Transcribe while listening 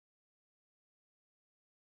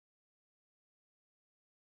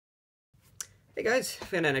Hey guys,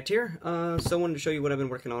 Fanatic here. So I wanted to show you what I've been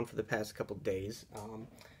working on for the past couple days.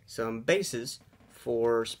 Some bases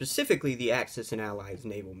for specifically the Axis and Allies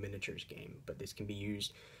Naval Miniatures game, but this can be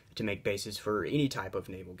used to make bases for any type of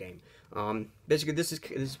naval game. Basically, this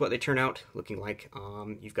is what they turn out looking like.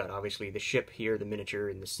 You've got obviously the ship here, the miniature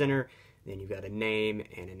in the center. Then you've got a name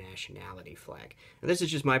and a nationality flag. Now this is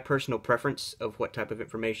just my personal preference of what type of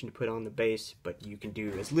information to put on the base, but you can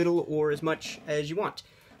do as little or as much as you want.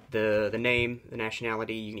 The name, the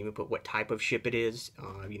nationality, you can even put what type of ship it is,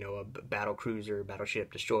 you know, a battle cruiser,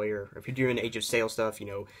 battleship, destroyer, or if you're doing Age of Sail stuff,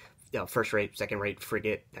 you know, first rate, second rate,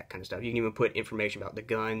 frigate, that kind of stuff. You can even put information about the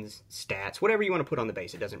guns, stats, whatever you want to put on the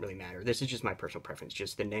base. It doesn't really matter. This is just my personal preference.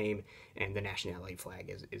 Just the name and the nationality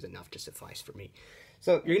flag is enough to suffice for me.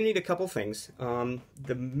 So you're going to need a couple things.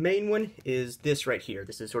 The main one is this right here.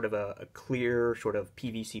 This is sort of a clear sort of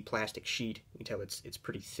PVC plastic sheet. You can tell it's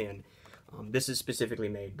pretty thin. This is specifically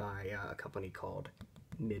made by a company called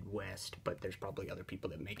Midwest, but there's probably other people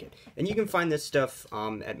that make it. And you can find this stuff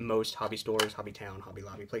at most hobby stores, Hobby Town, Hobby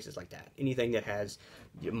Lobby, places like that. Anything that has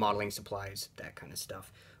modeling supplies, that kind of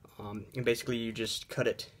stuff. And basically you just cut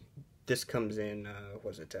it. This comes in,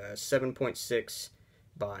 7.6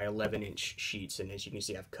 by 11-inch sheets, and as you can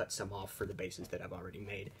see, I've cut some off for the bases that I've already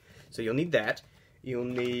made. So you'll need that. You'll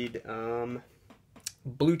need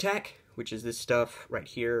blue tack, which is this stuff right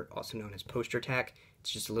here, also known as poster tack. It's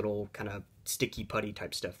just a little kind of sticky putty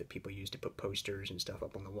type stuff that people use to put posters and stuff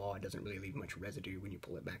up on the wall. It doesn't really leave much residue when you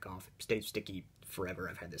pull it back off. It stays sticky forever.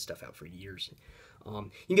 I've had this stuff out for years.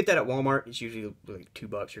 You can get that at Walmart. It's usually like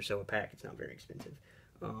 $2 or so a pack. It's not very expensive.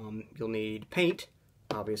 You'll need paint,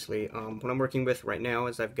 obviously. What I'm working with right now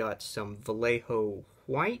is I've got some Vallejo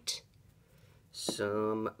white,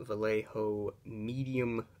 some Vallejo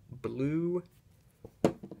medium blue,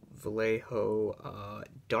 Vallejo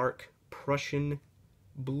dark Prussian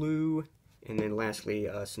blue, and then lastly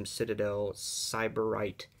some Citadel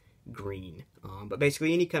Cyberite green. But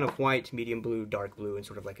basically any kind of white, medium blue, dark blue, and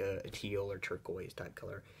sort of like a teal or turquoise type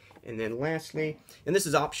color. And then lastly, and this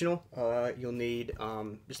is optional, you'll need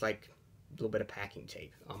just like a little bit of packing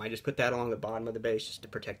tape. I just put that along the bottom of the base just to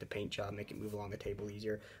protect the paint job, make it move along the table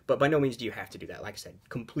easier. But by no means do you have to do that. Like I said,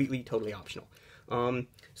 completely, totally optional.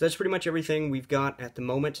 So that's pretty much everything we've got at the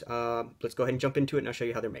moment. Let's go ahead and jump into it and I'll show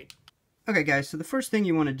you how they're made. Okay guys, so the first thing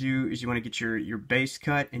you want to do is you want to get your base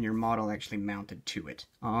cut and your model actually mounted to it.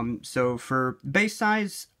 So for base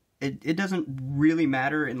size, it doesn't really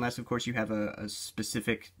matter unless of course you have a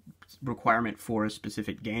specific requirement for a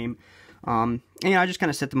specific game. And I just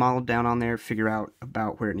kind of set the model down on there, figure out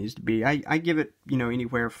about where it needs to be. I give it, you know,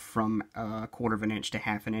 anywhere from 1/4 of an inch to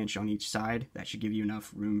 1/2 an inch on each side. That should give you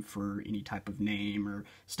enough room for any type of name or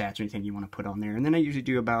stats or anything you want to put on there. And then I usually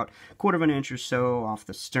do about 1/4 of an inch or so off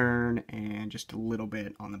the stern and just a little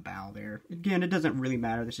bit on the bow there. Again, it doesn't really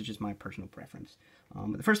matter. This is just my personal preference.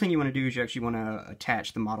 But the first thing you want to do is you actually want to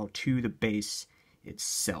attach the model to the base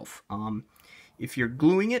itself. If you're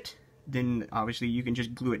gluing it, then obviously you can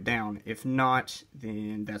just glue it down. If not,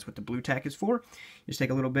 then that's what the blue tack is for. Just take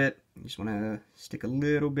a little bit, you just want to stick a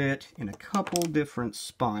little bit in a couple different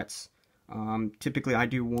spots. Typically I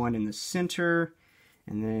do one in the center,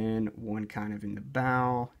 and then one kind of in the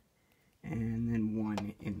bow, and then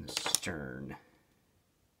one in the stern.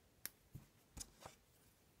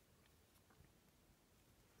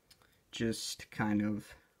 Just kind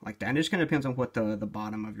of like that. And it just kind of depends on what the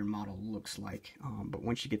bottom of your model looks like. But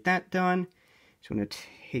once you get that done, just want to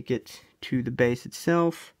take it to the base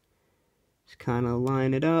itself. Just kind of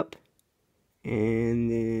line it up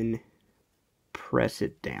and then press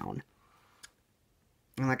it down.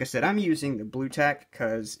 And like I said, I'm using the blue tack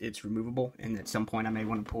because it's removable, and at some point I may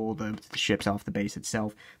want to pull the ships off the base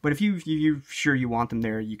itself. But if you're sure you want them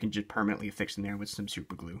there, you can just permanently affix them there with some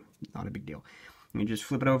super glue. Not a big deal. You just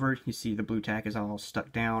flip it over, you see the blue tack is all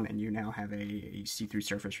stuck down, and you now have a see-through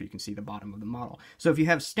surface where you can see the bottom of the model. So if you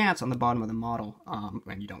have stats on the bottom of the model,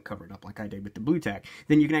 and you don't cover it up like I did with the blue tack,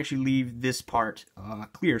 then you can actually leave this part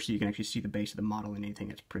clear so you can actually see the base of the model and anything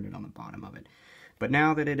that's printed on the bottom of it. But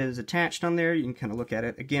now that it is attached on there, you can kind of look at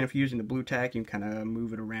it. Again, if you're using the blue tack, you can kind of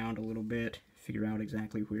move it around a little bit, figure out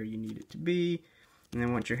exactly where you need it to be. And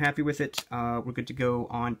then once you're happy with it, we're good to go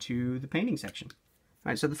on to the painting section.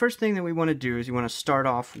 Alright, so the first thing that we want to do is you want to start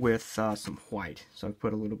off with some white. So I've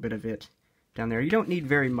put a little bit of it down there. You don't need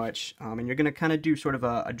very much, and you're going to kind of do sort of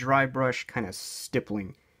a dry brush kind of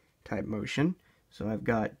stippling type motion. So I've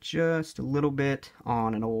got just a little bit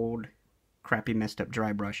on an old crappy messed up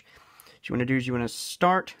dry brush. What you want to do is you want to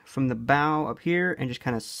start from the bow up here and just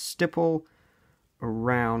kind of stipple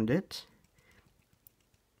around it.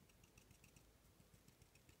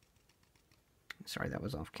 Sorry, that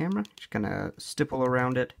was off camera. Just kind of stipple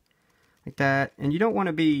around it like that. And you don't want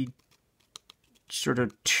to be sort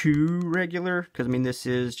of too regular, because I mean this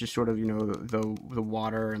is just sort of, you know, the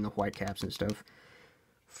water and the white caps and stuff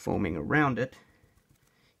foaming around it.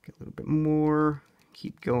 Get a little bit more,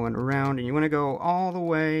 keep going around, and you want to go all the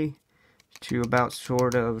way to about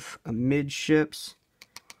sort of a midships,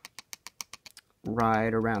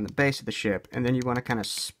 right around the base of the ship, and then you want to kind of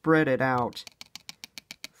spread it out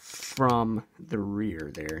from the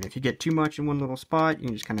rear there. And if you get too much in one little spot, you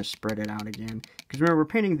can just kind of spread it out again. Because remember, we're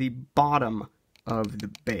painting the bottom of the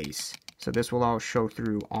base, so this will all show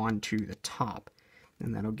through onto the top,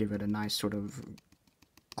 and that'll give it a nice sort of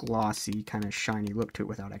glossy, kind of shiny look to it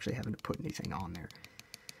without actually having to put anything on there.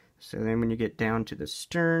 So then when you get down to the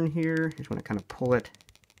stern here, you just want to kind of pull it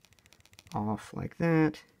off like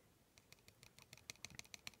that.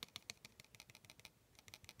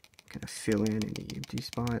 Kind of fill in any empty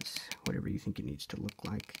spots, whatever you think it needs to look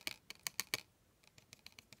like.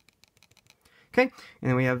 Okay, and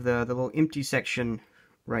then we have the little empty section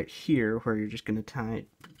right here where you're just going to tie,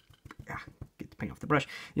 get the paint off the brush.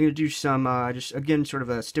 You're going to do some, just again, sort of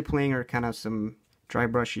a stippling or kind of some dry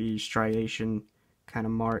brushy striation kind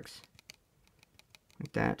of marks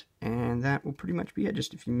like that. And that will pretty much be it.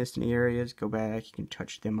 Just if you missed any areas, go back, you can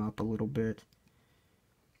touch them up a little bit.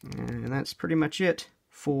 And that's pretty much it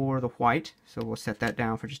for the white. So we'll set that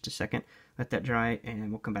down for just a second, let that dry, and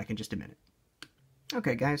we'll come back in just a minute.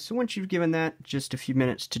 Okay guys, so once you've given that just a few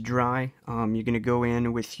minutes to dry, you're going to go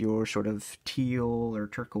in with your sort of teal or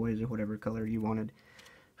turquoise or whatever color you wanted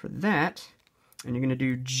for that, and you're going to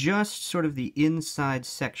do just sort of the inside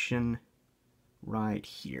section right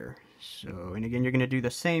here. So, and again, you're going to do the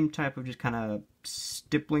same type of just kind of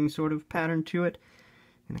stippling sort of pattern to it,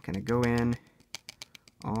 and kind of go in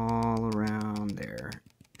all around there.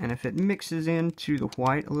 And if it mixes into the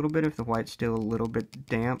white a little bit, if the white's still a little bit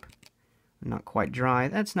damp, not quite dry,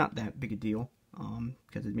 that's not that big a deal,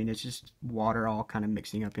 because I mean it's just water all kind of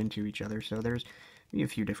mixing up into each other, so there's a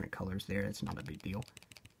few different colors there. It's not a big deal,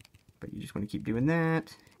 but you just want to keep doing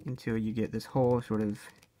that until you get this whole sort of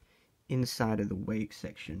inside of the wake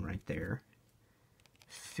section right there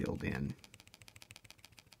filled in.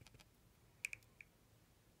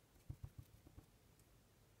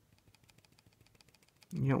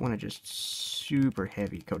 You don't want to just super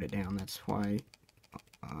heavy coat it down. That's why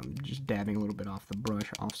just dabbing a little bit off the brush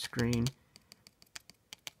off screen.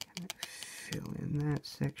 Fill in that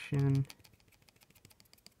section.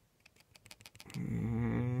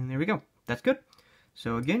 And there we go. That's good.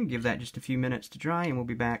 So again, give that just a few minutes to dry, and we'll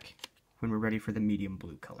be back when we're ready for the medium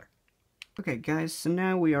blue color. Okay guys, so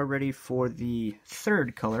now we are ready for the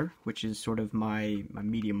third color, which is sort of my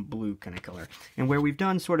medium blue kind of color. And where we've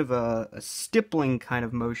done sort of a stippling kind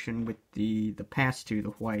of motion with the past two,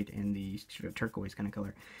 the white and the sort of turquoise kind of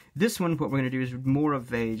color. This one, what we're going to do is more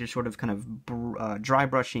of a just sort of kind of dry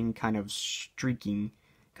brushing kind of streaking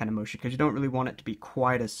kind of motion, because you don't really want it to be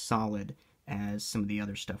quite as solid as some of the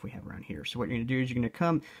other stuff we have around here. So what you're going to do is you're going to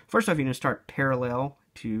come, first off, you're going to start parallel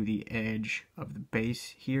to the edge of the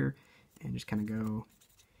base here, and just kind of go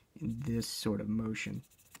in this sort of motion.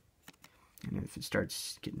 And if it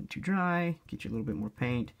starts getting too dry, get you a little bit more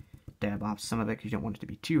paint, dab off some of it because you don't want it to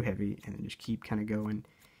be too heavy, and then just keep kind of going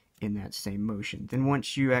in that same motion. Then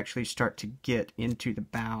once you actually start to get into the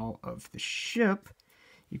bow of the ship,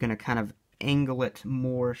 you're going to kind of angle it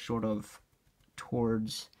more sort of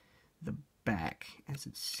towards the back as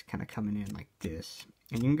it's kind of coming in like this.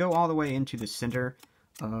 And you can go all the way into the center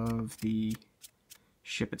of the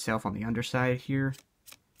ship itself on the underside here.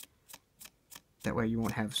 That way you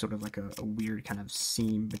won't have sort of like a weird kind of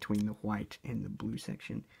seam between the white and the blue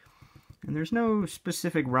section. And there's no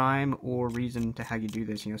specific rhyme or reason to how you do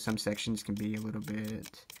this. You know, some sections can be a little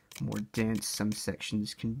bit more dense, some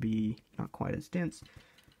sections can be not quite as dense.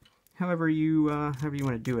 However you want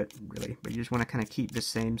to do it, really. But you just want to kind of keep the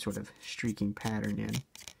same sort of streaking pattern in.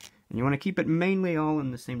 And you want to keep it mainly all in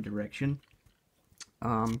the same direction,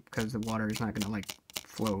 because the water is not going to like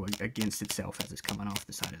flow against itself as it's coming off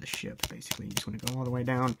the side of the ship. Basically, you just want to go all the way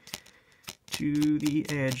down to the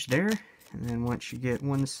edge there, and then once you get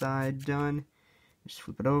one side done, just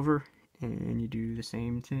flip it over, and you do the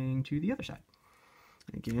same thing to the other side.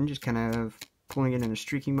 Again, just kind of pulling it in a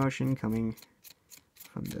streaking motion, coming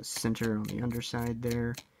from the center on the underside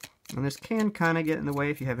there. And this can kind of get in the way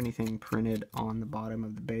if you have anything printed on the bottom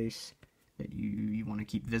of the base that you want to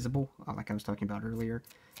keep visible, like I was talking about earlier.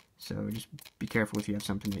 So just be careful if you have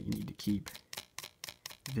something that you need to keep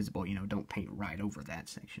visible. You know, don't paint right over that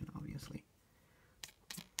section, obviously.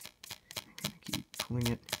 Kind of keep pulling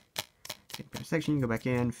it. Take a section, you go back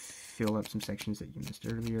in, fill up some sections that you missed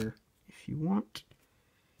earlier, if you want.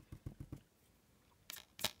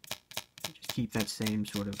 Just keep that same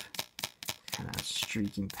sort of kind of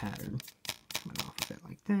streaking pattern coming off of it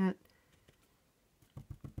like that.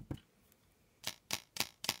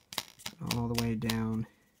 All the way down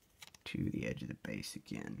to the edge of the base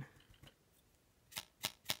again.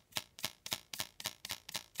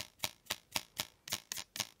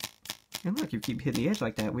 And look, if you keep hitting the edge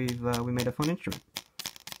like that, we made a fun instrument.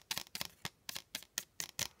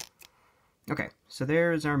 Okay, so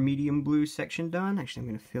there's our medium blue section done. Actually, I'm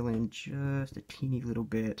going to fill in just a teeny little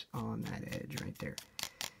bit on that edge right there.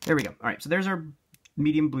 There we go. All right, so there's our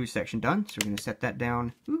medium blue section done. So we're going to set that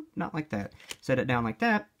down. Oop, not like that. Set it down like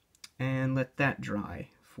that, and let that dry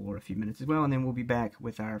for a few minutes as well, and then we'll be back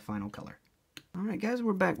with our final color. All right, guys,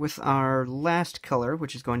 we're back with our last color,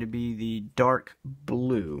 which is going to be the dark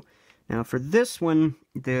blue. Now for this one,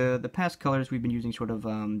 the past colors we've been using sort of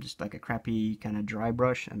just like a crappy kind of dry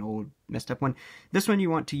brush, an old messed up one. This one you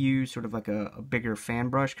want to use sort of like a bigger fan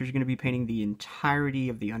brush because you're going to be painting the entirety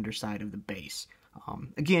of the underside of the base.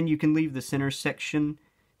 Again, you can leave the center section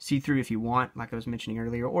see-through if you want, like I was mentioning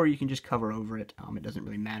earlier, or you can just cover over it. It doesn't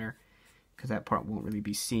really matter because that part won't really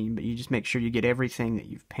be seen, but you just make sure you get everything that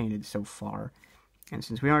you've painted so far. And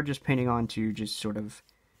since we are just painting onto just sort of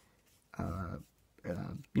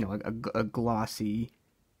you know, a glossy,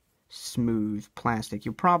 smooth plastic,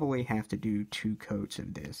 you'll probably have to do 2 coats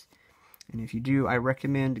of this. And if you do, I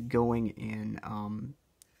recommend going in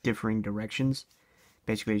differing directions.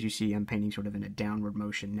 Basically, as you see, I'm painting sort of in a downward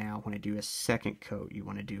motion now. When I do a second coat, you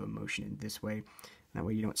want to do a motion in this way. That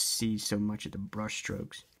way you don't see so much of the brush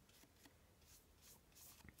strokes.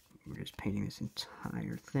 We're just painting this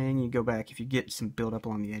entire thing. You go back, if you get some buildup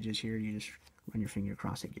along the edges here, you just run your finger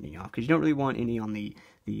across it, getting off, because you don't really want any on the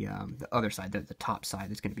other side, the top side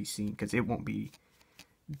that's going to be seen, because it won't be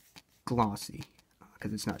glossy,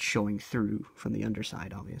 because it's not showing through from the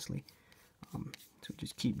underside, obviously. So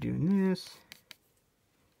just keep doing this.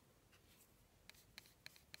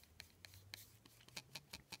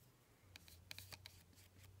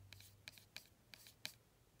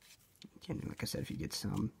 Again, like I said, if you get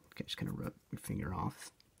some, you can just kind of rub your finger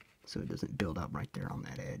off so it doesn't build up right there on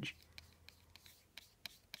that edge.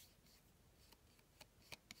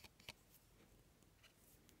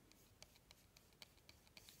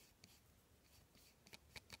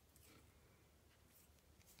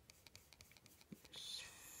 Just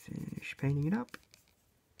finish painting it up.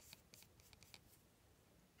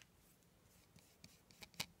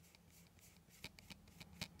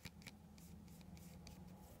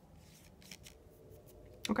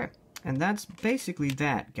 Okay, and that's basically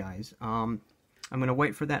that, guys. I'm going to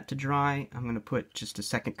wait for that to dry. I'm going to put just a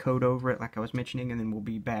second coat over it, like I was mentioning, and then we'll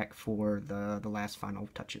be back for the last final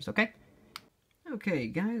touches, okay? Okay,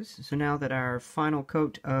 guys, so now that our final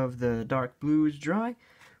coat of the dark blue is dry,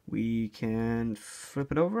 we can flip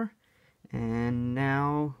it over, and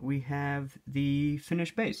now we have the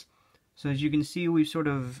finished base. So as you can see, we've sort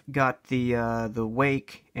of got the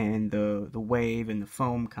wake and the wave and the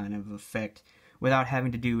foam kind of effect without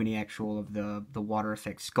having to do any actual of the water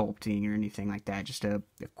effect sculpting or anything like that. Just a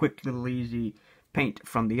quick little easy paint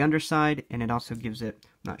from the underside, and it also gives it,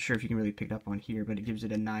 I'm not sure if you can really pick it up on here, but it gives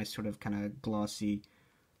it a nice sort of kind of glossy,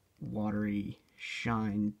 watery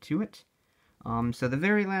shine to it. So the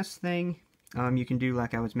very last thing you can do,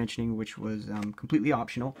 like I was mentioning, which was completely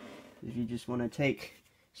optional, is you just want to take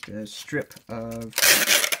just a strip of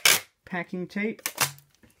packing tape,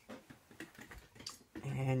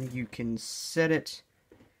 and you can set it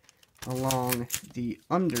along the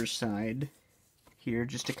underside here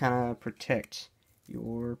just to kind of protect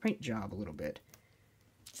your paint job a little bit.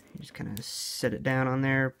 You just kind of set it down on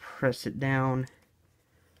there, press it down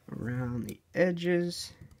around the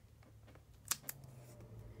edges,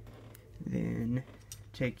 then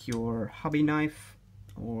take your hobby knife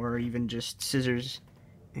or even just scissors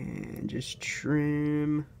and just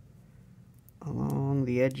trim along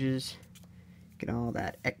the edges. Get all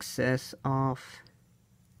that excess off.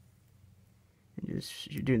 And just,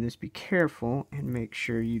 as you're doing this, be careful and make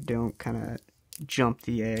sure you don't kind of jump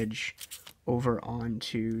the edge over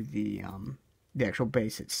onto the actual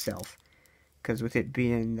base itself. Because with it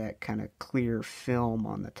being that kind of clear film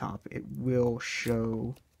on the top, it will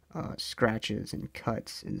show scratches and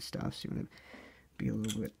cuts and stuff. So you want to be a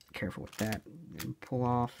little bit careful with that. And pull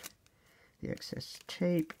off the excess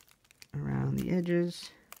tape around the edges.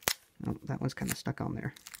 Oh, that one's kind of stuck on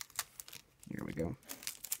there. Here we go.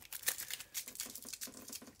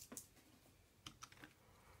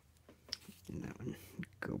 And that one,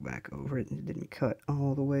 go back over it. It didn't cut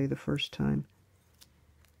all the way the first time.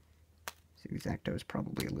 This X-Acto is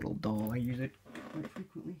probably a little dull. I use it quite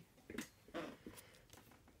frequently.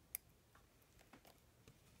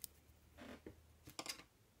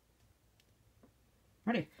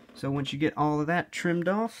 Alrighty, so once you get all of that trimmed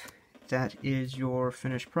off, that is your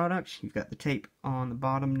finished product. You've got the tape on the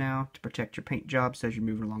bottom now to protect your paint job, so as you're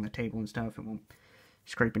moving along the table and stuff, it won't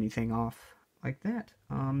scrape anything off like that.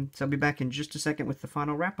 So I'll be back in just a second with the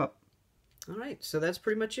final wrap-up. Alright, so that's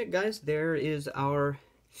pretty much it, guys. There is our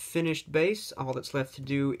finished base. All that's left to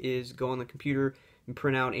do is go on the computer and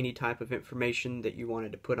print out any type of information that you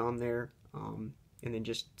wanted to put on there. And then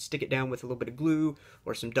just stick it down with a little bit of glue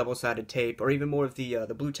or some double-sided tape, or even more of the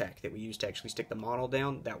blue tack that we used to actually stick the model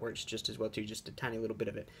down. That works just as well too, just a tiny little bit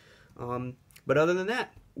of it. But other than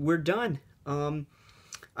that, we're done.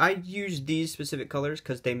 I used these specific colors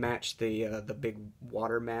because they match the big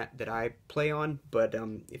water mat that I play on. But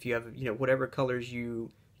if you have whatever colors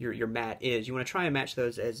your mat is, you want to try and match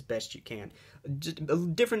those as best you can. Just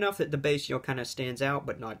different enough that the base kind of stands out,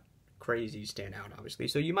 but not crazy stand out, obviously.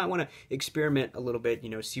 So you might want to experiment a little bit,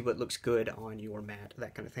 see what looks good on your mat,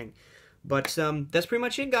 that kind of thing. But that's pretty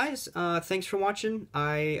much it, guys. Thanks for watching.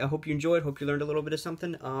 I hope you enjoyed. Hope you learned a little bit of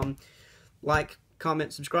something. Like,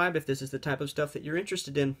 comment, subscribe if this is the type of stuff that you're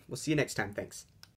interested in. We'll see you next time. Thanks.